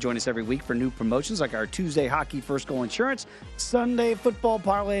covered. Join us every week for new promotions like our Tuesday Hockey First Goal Insurance, Sunday Football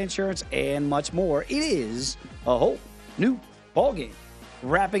Parlay Insurance, and much more. It is a whole new ball game.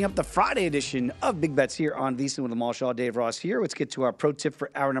 Wrapping up the Friday edition of Big Bets here on VSiN with Amal Shaw, Dave Ross here. Let's get to our pro tip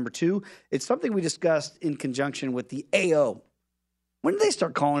for hour number 2. It's something we discussed in conjunction with the AO. When did they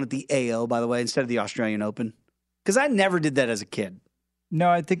start calling it the AO, by the way, instead of the Australian Open? Because I never did that as a kid. No,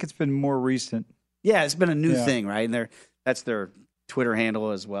 I think it's been more recent. Yeah, it's been a new thing, right? And that's their Twitter handle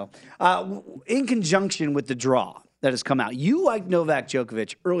as well. In conjunction with the draw that has come out, you liked Novak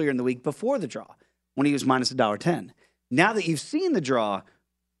Djokovic earlier in the week before the draw when he was minus $1.10. Now that you've seen the draw,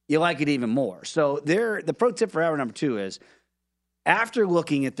 you like it even more. So the pro tip for hour number 2 is, after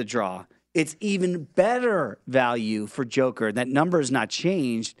looking at the draw, it's even better value for Joker. That number has not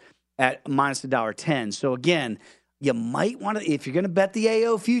changed at minus $1.10. So again, you might want to, if you're going to bet the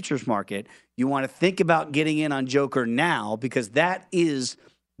AO futures market, you want to think about getting in on Joker now, because that is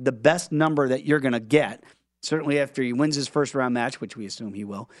the best number that you're going to get, certainly after he wins his first round match, which we assume he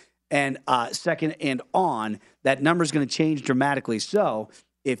will. And second and on, that number is going to change dramatically. So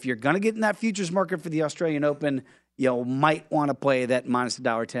if you're going to get in that futures market for the Australian Open, you might want to play that minus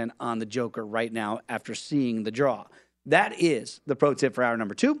 $1.10 on the Joker right now after seeing the draw. That is the pro tip for hour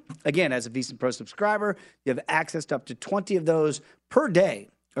number 2. Again, as a VSiN Pro subscriber, you have access to up to 20 of those per day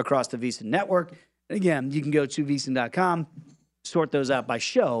across the VSiN network. And again, you can go to VSiN.com, sort those out by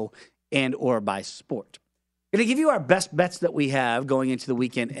show and or by sport. Going to give you our best bets that we have going into the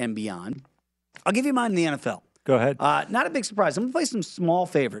weekend and beyond. I'll give you mine in the NFL. Go ahead. Not a big surprise. I'm going to play some small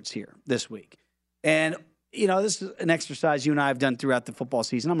favorites here this week. And, you know, this is an exercise you and I have done throughout the football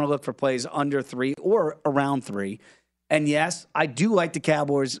season. I'm going to look for plays under 3 or around 3. And, yes, I do like the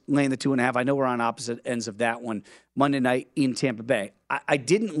Cowboys laying the 2.5. I know we're on opposite ends of that one Monday night in Tampa Bay. I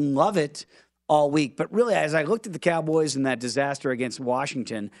didn't love it all week. But, really, as I looked at the Cowboys and that disaster against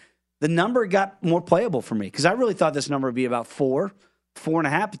Washington, the number got more playable for me, because I really thought this number would be about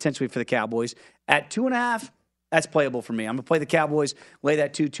 4.5 potentially for the Cowboys. At 2.5, that's playable for me. I'm going to play the Cowboys, lay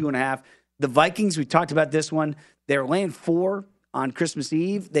that 2.5. The Vikings, we talked about this one. They were laying 4 on Christmas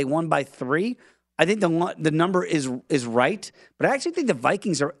Eve. They won by 3. I think the number is right, but I actually think the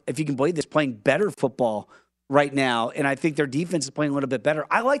Vikings are, if you can believe this, playing better football right now, and I think their defense is playing a little bit better.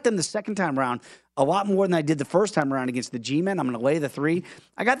 I like them the second time around a lot more than I did the first time around against the G-Men. I'm going to lay the 3.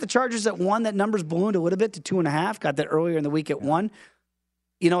 I got the Chargers at 1. That number's ballooned a little bit to 2.5. Got that earlier in the week at 1.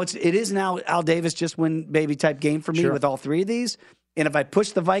 You know, it is now Al Davis just win baby type game for me with all 3 of these. And if I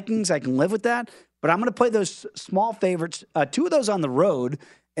push the Vikings, I can live with that. But I'm going to play those small favorites, 2 of those on the road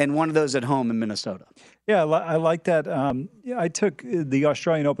and 1 of those at home in Minnesota. Yeah, I like that. I took the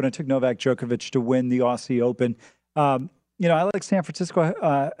Australian Open. I took Novak Djokovic to win the Aussie Open. You know, I like San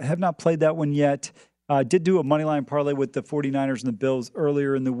Francisco. Have not played that one yet. Did do a moneyline parlay with the 49ers and the Bills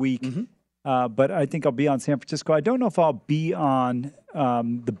earlier in the week. But I think I'll be on San Francisco. I don't know if I'll be on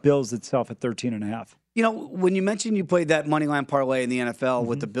the Bills itself at 13.5. You know, when you mentioned you played that moneyline parlay in the NFL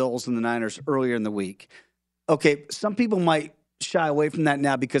with the Bills and the Niners earlier in the week, okay, some people might shy away from that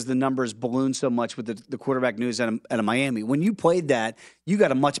now because the numbers ballooned so much with the quarterback news out of Miami. When you played that, you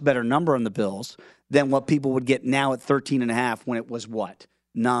got a much better number on the Bills than what people would get now at 13.5 when it was what?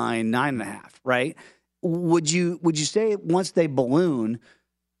 9.5, right? Would you say once they balloon,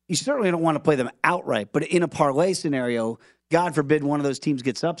 you certainly don't want to play them outright, but in a parlay scenario, God forbid one of those teams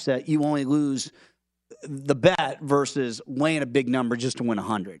gets upset, you only lose the bet versus laying a big number just to win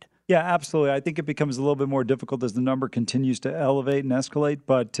 100. Yeah, absolutely. I think it becomes a little bit more difficult as the number continues to elevate and escalate.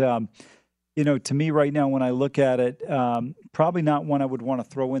 But, to me right now, when I look at it, probably not one I would want to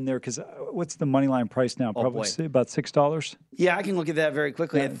throw in there because what's the money line price now? Probably about $6. Yeah, I can look at that very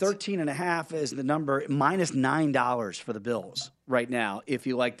quickly. At 13.5 is the number, minus $9 for the Bills right now if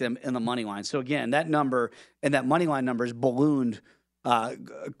you like them in the money line. So, again, that number and that money line number is ballooned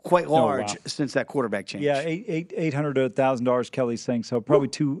quite large since that quarterback change. Yeah, $800 to $1,000, Kelly's saying. So probably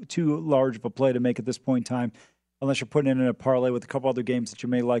too large of a play to make at this point in time, unless you're putting it in a parlay with a couple other games that you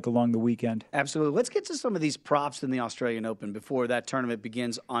may like along the weekend. Absolutely. Let's get to some of these props in the Australian Open before that tournament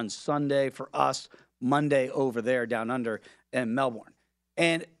begins on Sunday for us, Monday over there down under in Melbourne.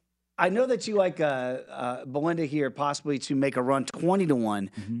 And I know that you like Belinda here possibly to make a run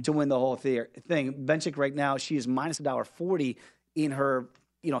 20-1 to win the whole thing. Benchik right now, she is minus $1.40 in her,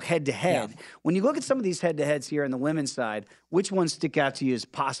 head-to-head. Yeah. When you look at some of these head-to-heads here on the women's side, which ones stick out to you as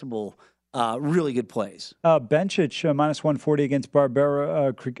possible really good plays? Bencic, minus 140 against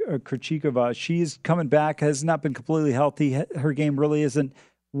Barbara Krejcikova. She's coming back, has not been completely healthy. Her game really isn't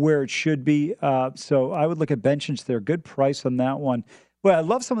where it should be. So I would look at Bencic there. Good price on that one. Well, I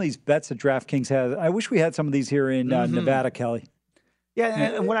love some of these bets that DraftKings has. I wish we had some of these here in Nevada, Kelly.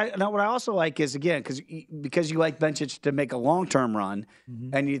 Yeah, and what I also like is, again, because you like Bencic to make a long-term run,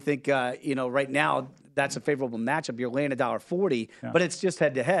 and you think, right now that's a favorable matchup. You're laying $1.40, but it's just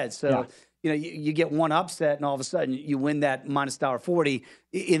head-to-head. So, you get one upset, and all of a sudden you win that minus $1.40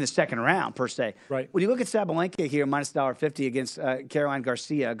 in the second round, per se. Right. When you look at Sabalenka here, minus $1.50 against Caroline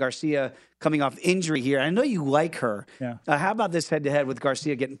Garcia. Garcia coming off injury here. I know you like her. Yeah. How about this head-to-head with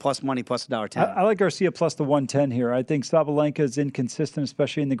Garcia getting plus money, plus $1.10? I like Garcia plus the 110 here. I think Sabalenka is inconsistent,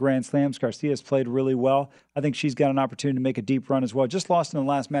 especially in the Grand Slams. Garcia has played really well. I think she's got an opportunity to make a deep run as well. Just lost in the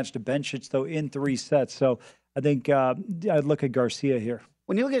last match to Bencic, though, in 3 sets. So I think I'd look at Garcia here.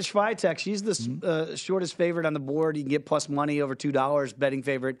 When you look at Swiatek, she's the shortest favorite on the board. You can get plus money over $2, betting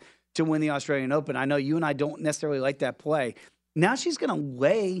favorite to win the Australian Open. I know you and I don't necessarily like that play. Now she's going to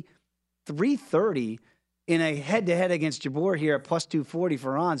lay 330 in a head-to-head against Jabeur here at plus 240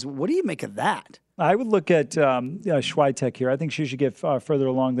 for odds. What do you make of that? I would look at Swiatek here. I think she should get further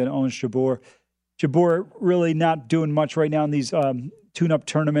along than Ons Jabeur. Jabeur really not doing much right now in these tune-up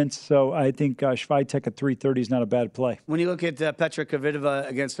tournaments, so I think Swiatek at 330 is not a bad play. When you look at Petra Kvitova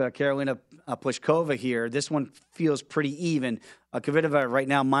against Karolina Pliskova here, this one feels pretty even. Kvitova right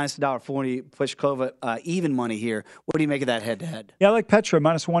now minus $1.40, Pliskova even money here. What do you make of that head-to-head? Yeah, I like Petra,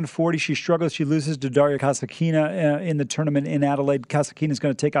 minus 140. She struggles. She loses to Daria Kasatkina in the tournament in Adelaide. Kasatkina is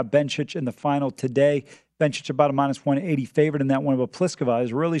going to take out Bencic in the final today. Bencic about a minus 180 favorite in that one, but Pliskova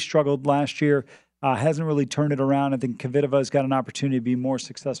has really struggled last year. Hasn't really turned it around. I think Kvitova has got an opportunity to be more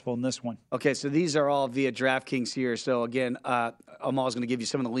successful in this one. Okay, so these are all via DraftKings here. So, again, Amal's going to give you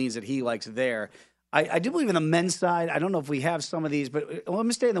some of the leans that he likes there. I do believe in the men's side. I don't know if we have some of these, but let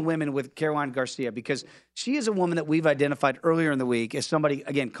me stay in the women with Caroline Garcia because she is a woman that we've identified earlier in the week as somebody,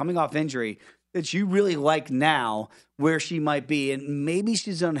 again, coming off injury that you really like now where she might be. And maybe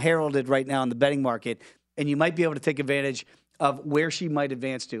she's unheralded right now in the betting market, and you might be able to take advantage of where she might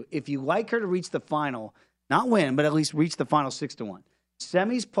advance to. If you like her to reach the final, not win, but at least reach the final 6-1.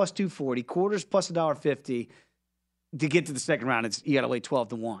 Semis plus 240, quarters plus $1.50. To get to the second round, you got to lay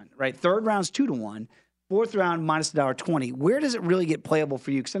 12-1, right? Third round's 2-1. Fourth round minus $1.20. Where does it really get playable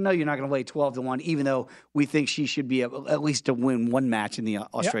for you? Because I know you're not going to lay 12-1, even though we think she should be at least to win one match in the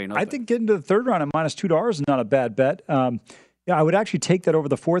Australian Open. I think getting to the third round at minus $2 is not a bad bet. I would actually take that over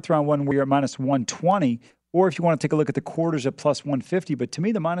the fourth round one where you're at minus 120. Or if you want to take a look at the quarters at plus 150. But to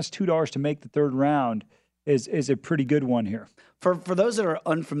me, the minus $2 to make the third round is a pretty good one here. For those that are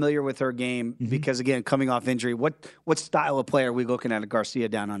unfamiliar with her game, because, again, coming off injury, what style of player are we looking at Garcia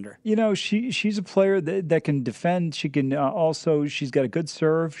down under? She's a player that can defend. She can she's got a good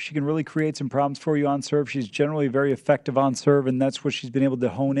serve. She can really create some problems for you on serve. She's generally very effective on serve, and that's what she's been able to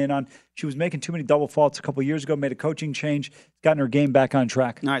hone in on. She was making too many double faults a couple of years ago, made a coaching change, gotten her game back on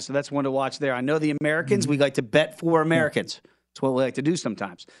track. All right, so that's one to watch there. I know the Americans, we like to bet for Americans. That's what we like to do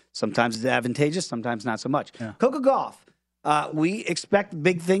sometimes. Sometimes it's advantageous, sometimes not so much. Yeah. Coco Gauff. We expect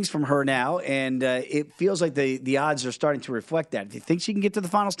big things from her now, and it feels like the odds are starting to reflect that. If you think she can get to the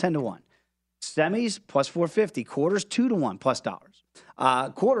finals, 10-1. Semis plus 450. Quarters 2-1 plus dollars.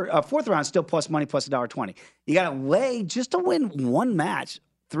 Fourth round still plus money plus $1.20. You got to lay just to win one match,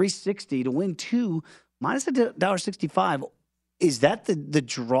 360 to win two minus $1.65. Is that the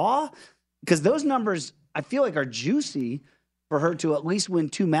draw? Because those numbers I feel like are juicy for her to at least win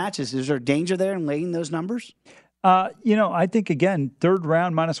two matches. Is there danger there in laying those numbers? I think, again, third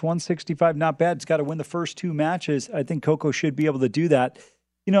round minus 165, not bad. It's got to win the first two matches. I think Coco should be able to do that.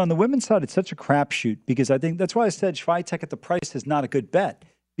 On the women's side, it's such a crapshoot because I think that's why I said Swiatek at the price is not a good bet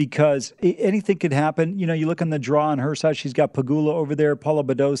because anything could happen. You look on the draw on her side, she's got Pegula over there, Paula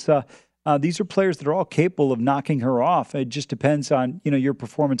Badosa. These are players that are all capable of knocking her off. It just depends on, your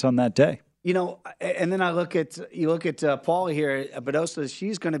performance on that day. And then you look at Paula here, Badosa,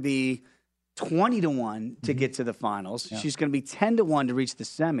 she's going to be 20-1 to get to the finals. Yeah. She's going to be 10-1 to reach the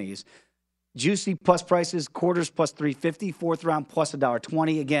semis. Juicy plus prices, quarters plus 350, fourth round plus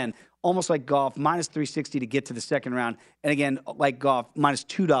 $1.20. Again, almost like golf, minus 360 to get to the second round. And again, like golf, minus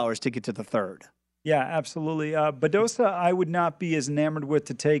 $2 to get to the third. Yeah, absolutely. Badosa, I would not be as enamored with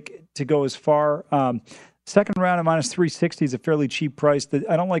to go as far. Second round at minus 360 is a fairly cheap price.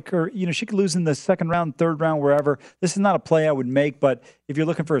 I don't like her. She could lose in the second round, third round, wherever. This is not a play I would make, but if you're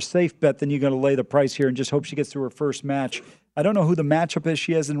looking for a safe bet, then you're going to lay the price here and just hope she gets to her first match. I don't know who the matchup is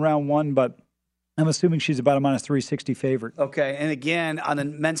she has in round one, but I'm assuming she's about a minus 360 favorite. Okay, and again, on the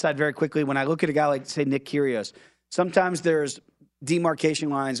men's side, very quickly, when I look at a guy like, say, Nick Kyrgios, sometimes there's demarcation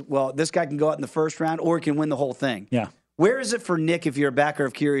lines. Well, this guy can go out in the first round or he can win the whole thing. Yeah. Where is it for Nick if you're a backer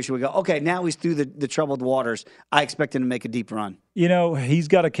of Kyrgios? You would go, okay, now he's through the troubled waters. I expect him to make a deep run. He's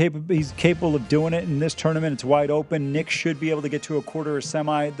capable of doing it in this tournament. It's wide open. Nick should be able to get to a quarter or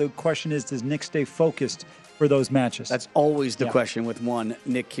semi. The question is, does Nick stay focused for those matches? That's always the question with one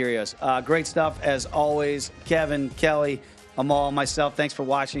Nick Kyrgios. Great stuff as always. Kevin, Kelly, Amal, myself, thanks for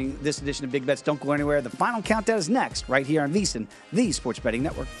watching this edition of Big Bets. Don't go anywhere. The final countdown is next right here on VSiN, the Sports Betting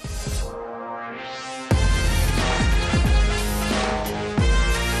Network.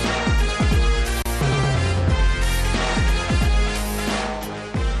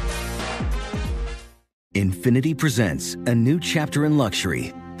 Infiniti presents a new chapter in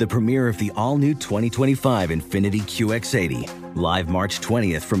luxury, the premiere of the all-new 2025 Infiniti QX80, live March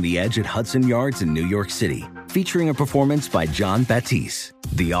 20th from the Edge at Hudson Yards in New York City, featuring a performance by John Batiste.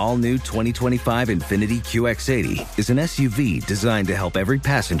 The all-new 2025 Infiniti QX80 is an SUV designed to help every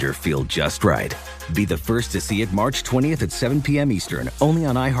passenger feel just right. Be the first to see it March 20th at 7 p.m. Eastern, only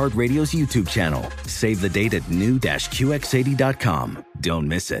on iHeartRadio's YouTube channel. Save the date at new-QX80.com. Don't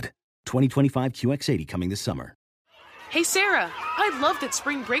miss it. 2025 QX80 coming this summer. Hey, Sarah, I love that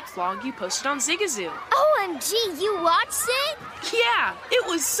spring break vlog you posted on Zigazoo. OMG, you watched it? Yeah, it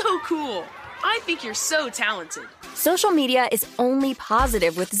was so cool. I think you're so talented. Social media is only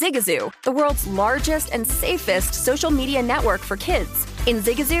positive with Zigazoo, the world's largest and safest social media network for kids. In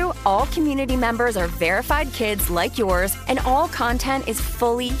Zigazoo, all community members are verified kids like yours, and all content is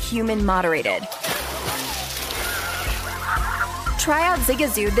fully human moderated. Try out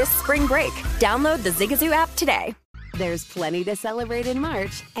Zigazoo this spring break. Download the Zigazoo app today. There's plenty to celebrate in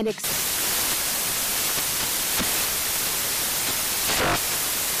March and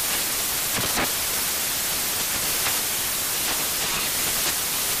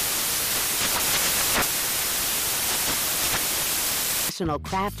National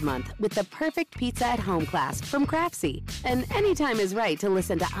Craft Month with the perfect pizza at home class from Craftsy. And anytime is right to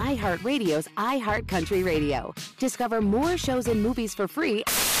listen to iHeartRadio's iHeartCountry Radio. Discover more shows and movies for free.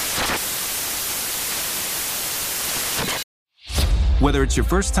 Whether it's your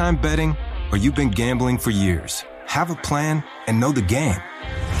first time betting or you've been gambling for years, have a plan and know the game.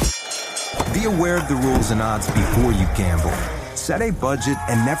 Be aware of the rules and odds before you gamble. Set a budget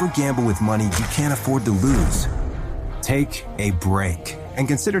and never gamble with money you can't afford to lose. Take a break and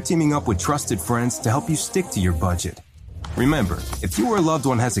consider teaming up with trusted friends to help you stick to your budget. Remember, if you or a loved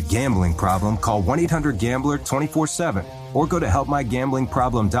one has a gambling problem, call 1-800-GAMBLER 24/7 or go to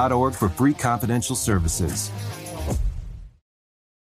helpmygamblingproblem.org for free confidential services.